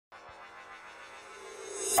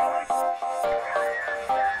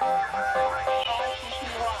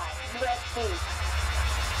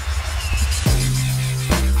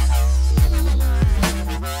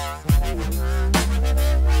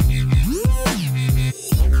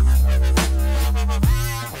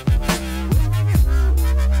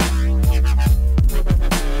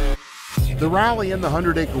The rally in the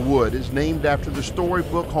 100-acre wood is named after the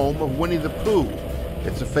storybook home of Winnie the Pooh.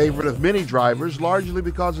 It's a favorite of many drivers, largely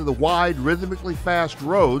because of the wide, rhythmically fast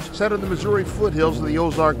roads set in the Missouri foothills of the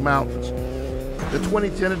Ozark Mountains. The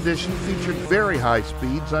 2010 edition featured very high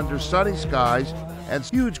speeds under sunny skies, and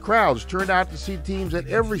huge crowds turned out to see teams at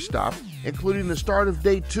every stop, including the start of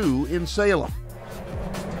Day 2 in Salem.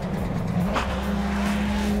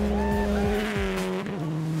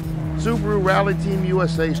 Subaru Rally Team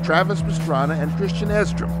USA's Travis Pastrana and Christian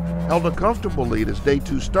Edstrom held a comfortable lead as Day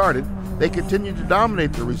 2 started. They continued to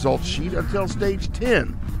dominate the results sheet until Stage 10,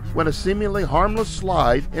 when a seemingly harmless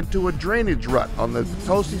slide into a drainage rut on the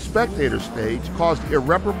Potosi Spectator stage caused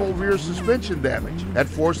irreparable rear suspension damage that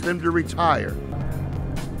forced them to retire.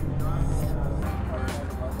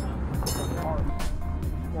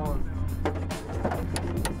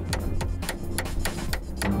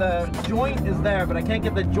 The joint is there, but I can't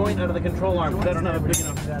get the joint out of the control arm because I don't have a big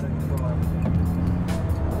enough control arm.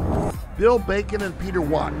 Bill Bacon and Peter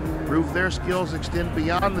Watt proved their skills extend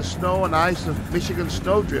beyond the snow and ice of Michigan's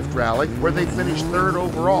Snowdrift Rally, where they finished third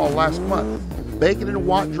overall last month. Bacon and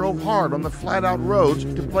Watt drove hard on the flat-out roads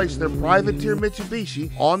to place their privateer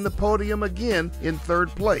Mitsubishi on the podium again in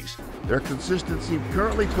third place. Their consistency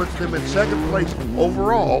currently puts them in second place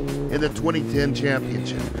overall in the 2010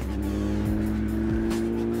 championship.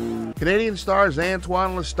 Canadian stars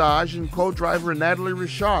Antoine Lestage and co-driver Natalie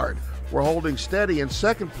Richard were holding steady in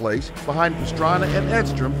second place behind Pastrana and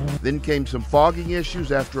Edstrom. Then came some fogging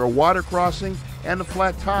issues after a water crossing and a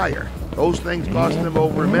flat tire. Those things cost them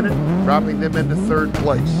over a minute, dropping them into third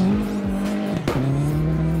place.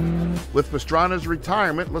 With Pastrana's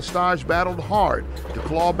retirement, Lestage battled hard to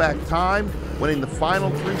claw back time, winning the final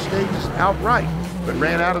 3 stages outright, but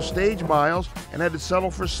ran out of stage miles and had to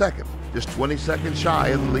settle for second, just 20 seconds shy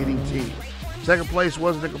of the leading team. Second place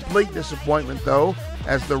wasn't a complete disappointment, though,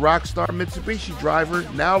 as the Rockstar Mitsubishi driver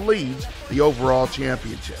now leads the overall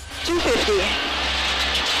championship. 250.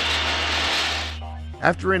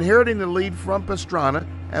 After inheriting the lead from Pastrana,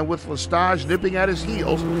 and with Lestage nipping at his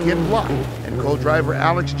heels, Ken Block and co-driver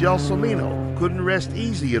Alex Gelsomino couldn't rest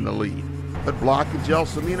easy in the lead. But Block and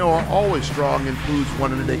Gelsomino are always strong in Pooh's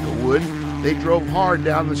 100-acre wood. They drove hard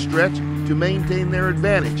down the stretch to maintain their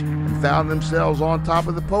advantage and found themselves on top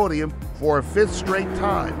of the podium for a 5th straight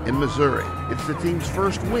time in Missouri. It's the team's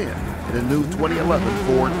first win in a new 2011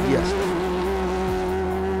 Ford Fiesta.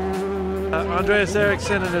 Andreas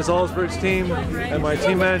Eriksson and his Allsburgs team and my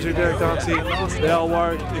team manager Derek Donksey, they all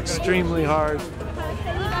worked extremely hard,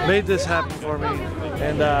 made this happen for me,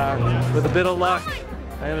 and with a bit of luck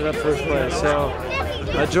I ended up first place. So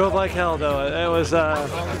I drove like hell, though. It was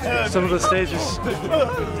some of the stages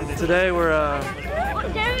today were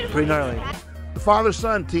pretty gnarly. The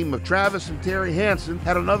father-son team of Travis and Terry Hansen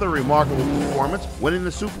had another remarkable performance, winning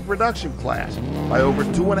the super production class by over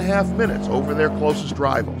 2.5 minutes over their closest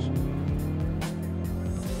rivals.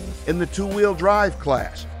 In the two-wheel drive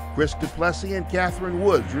class, Chris Duplessis and Catherine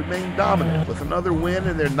Woods remained dominant with another win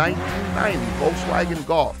in their 1990 Volkswagen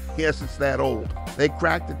Golf. Yes, it's that old. They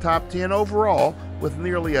cracked the top 10 overall with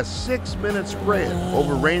nearly a 6-minute spread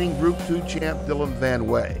over reigning Group 2 champ Dylan Van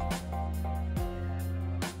Wey.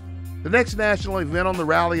 The next national event on the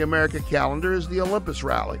Rally America calendar is the Olympus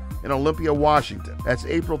Rally in Olympia, Washington. That's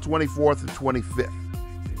April 24th and 25th.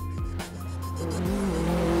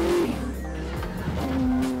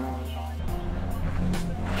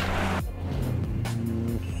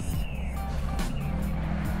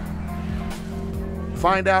 To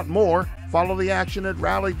find out more, follow the action at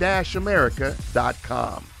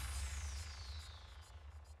rally-america.com.